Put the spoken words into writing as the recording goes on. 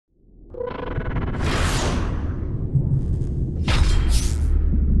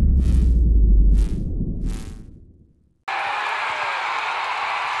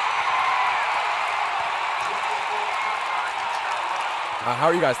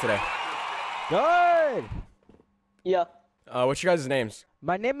are you guys today? Good. Yeah. What's your guys' names?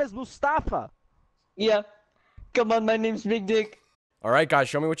 My name is Mustafa. Yeah. Come on, my name's Big Dick. All right, guys,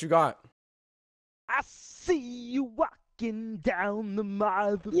 show me what you got. I see you walking down the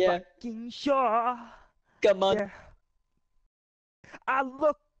motherfucking shore. Come on. Yeah. I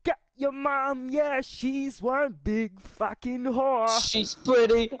look at your mom, yeah, she's one big fucking whore. She's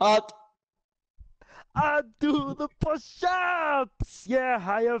pretty hot. I do the push-ups, yeah,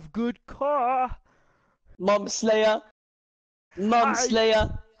 I have good core. Mom Slayer. Mom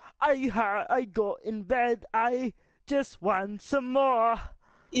Slayer. I go in bed, I just want some more.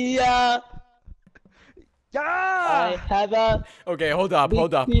 Yeah. Yeah! I have a Okay, hold up, big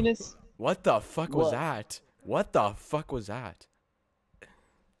hold up. penis. What the fuck was What? that? What the fuck was that?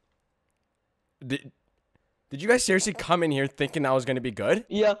 Did you guys seriously come in here thinking that was gonna be good?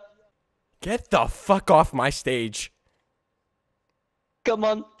 Yeah. Get the fuck off my stage. Come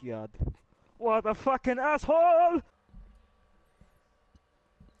on. God. What a fucking asshole!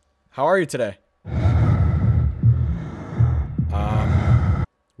 How are you today?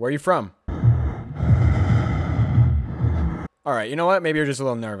 Where are you from? All right, you know what? Maybe you're just a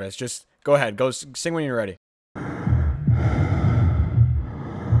little nervous. Just go ahead. Go sing when you're ready.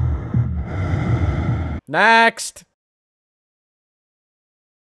 Next.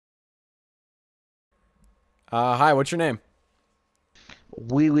 Hi, what's your name?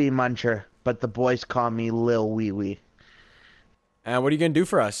 Wee Wee Muncher, but the boys call me Lil Wee Wee. And what are you gonna do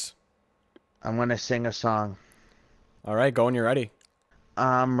for us? I'm gonna sing a song. All right, go when you're ready.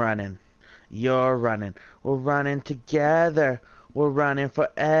 I'm running. You're running. We're running together. We're running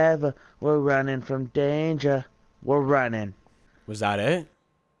forever. We're running from danger. We're running. Was that it?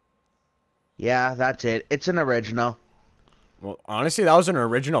 Yeah, that's it. It's an original. Well, honestly, that was an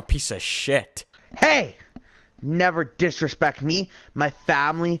original piece of shit. Hey! Never disrespect me, my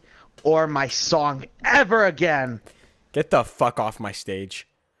family, or my song ever again. Get the fuck off my stage.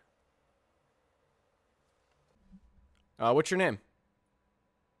 What's your name?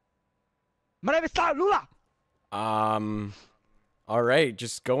 My name is Lula. All right,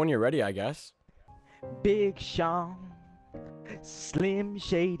 just go when you're ready, I guess. Big Sean, Slim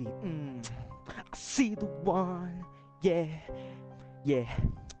Shady, I see the one, yeah, yeah.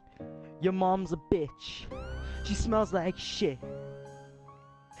 Your mom's a bitch, she smells like shit.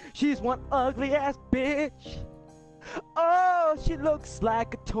 She's one ugly ass bitch. Oh, she looks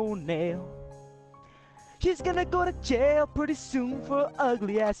like a toenail. She's gonna go to jail pretty soon for her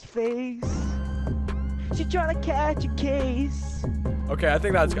ugly ass face. She trying to catch a case. Okay, I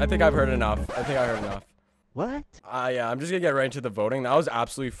think I've heard enough. I think I heard enough. What? Yeah, I'm just gonna get right into the voting. That was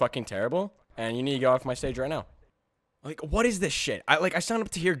absolutely fucking terrible, and you need to get off my stage right now. Like, what is this shit? I signed up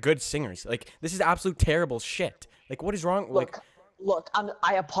to hear good singers. Like, this is absolute terrible shit. Like, what is wrong? Look,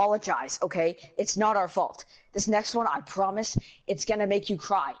 I apologize, okay? It's not our fault. This next one, I promise, it's gonna make you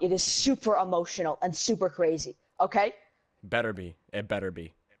cry. It is super emotional and super crazy, okay? Better be. It better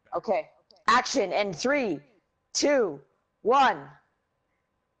be. Okay. Action in 3, 2, 1.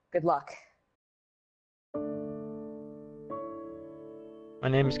 Good luck. My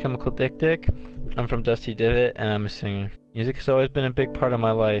name is Chemical Dick. I'm from Dusty Divot, and I'm a singer. Music has always been a big part of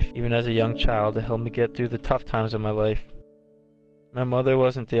my life. Even as a young child, it helped me get through the tough times of my life. My mother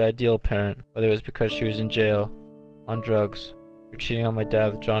wasn't the ideal parent, whether it was because she was in jail, on drugs, or cheating on my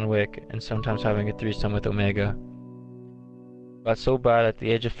dad with John Wick, and sometimes having a threesome with Omega. Got so bad at the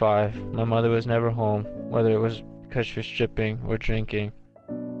age of 5, my mother was never home, whether it was because she was stripping or drinking.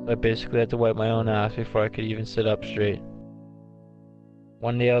 So I basically had to wipe my own ass before I could even sit up straight.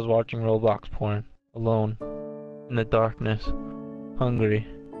 One day I was watching Roblox porn, alone, in the darkness, hungry,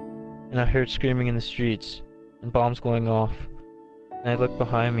 and I heard screaming in the streets, and bombs going off, and I looked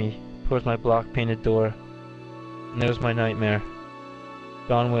behind me, towards my block-painted door, and there was my nightmare.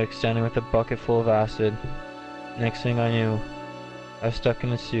 John Wick standing with a bucket full of acid. Next thing I knew, I was stuck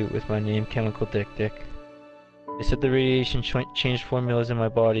in a suit with my name Chemical Dick. They said the radiation changed formulas in my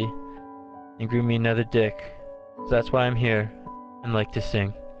body, and grew me another dick, so that's why I'm here, and like to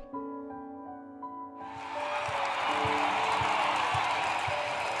sing.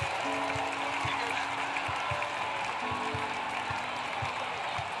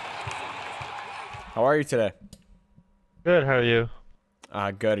 How are you today? Good, how are you?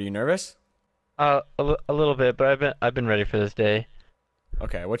 Good. Are you nervous? A little bit, but I've been ready for this day.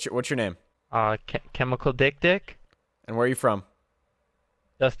 Okay. What's your name? Chemical Dick. And where are you from?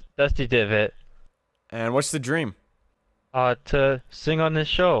 Dusty Divot. And what's the dream? To sing on this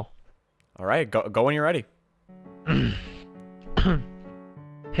show. All right. Go when you're ready.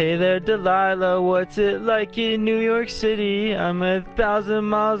 Hey there, Delilah, what's it like in New York City? I'm 1,000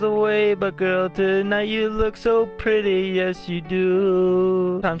 miles away, but girl, tonight you look so pretty, yes you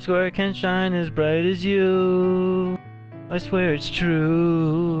do. Times Square can shine as bright as you, I swear it's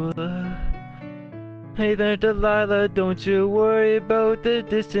true. Hey there, Delilah, don't you worry about the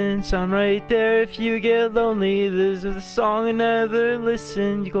distance, I'm right there if you get lonely. This is a song, another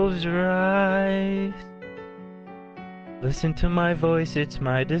listen, you close your eyes. Listen to my voice, it's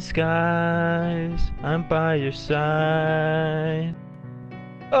my disguise. I'm by your side.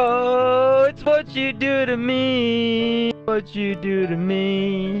 Oh, it's what you do to me. What you do to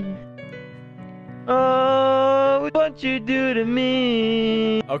me. Oh, it's what you do to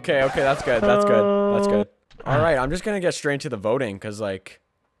me. Okay, that's good. That's good. That's good. All right, I'm just gonna get straight into the voting because like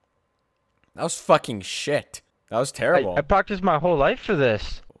that was fucking shit. That was terrible. I practiced my whole life for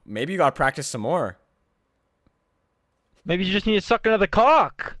this. Maybe you gotta practice some more. Maybe you just need to suck another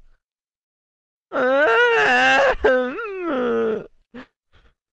cock.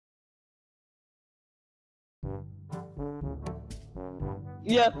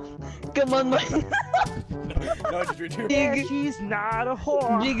 Yeah, come on, my No, just redo. Yeah, she's not a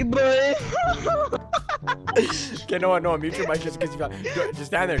whore. big boy. Okay, Noah, mute your mic just because you got. Just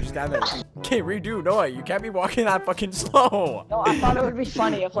stand there, Okay, redo, Noah. You can't be walking that fucking slow. No, I thought it would be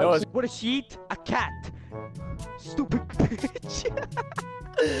funny if like No, What does she eat? A cat. Stupid bitch.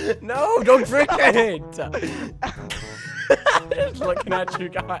 No, don't drink it. Just looking at you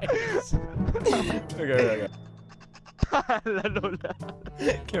guys. Okay.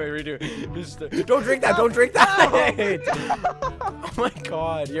 Can we redo? Just, don't drink that. Don't drink that. Oh my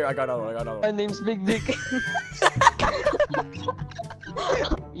god. Here, I got another one. My name's Big Dick.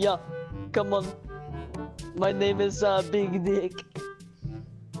 Yeah, come on. My name is Big Dick.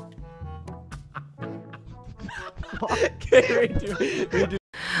 Okay, redo.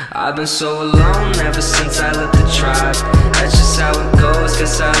 I've been so alone ever since I left the tribe. That's just how it goes,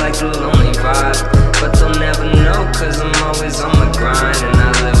 cause I like the lonely vibe. But they'll never know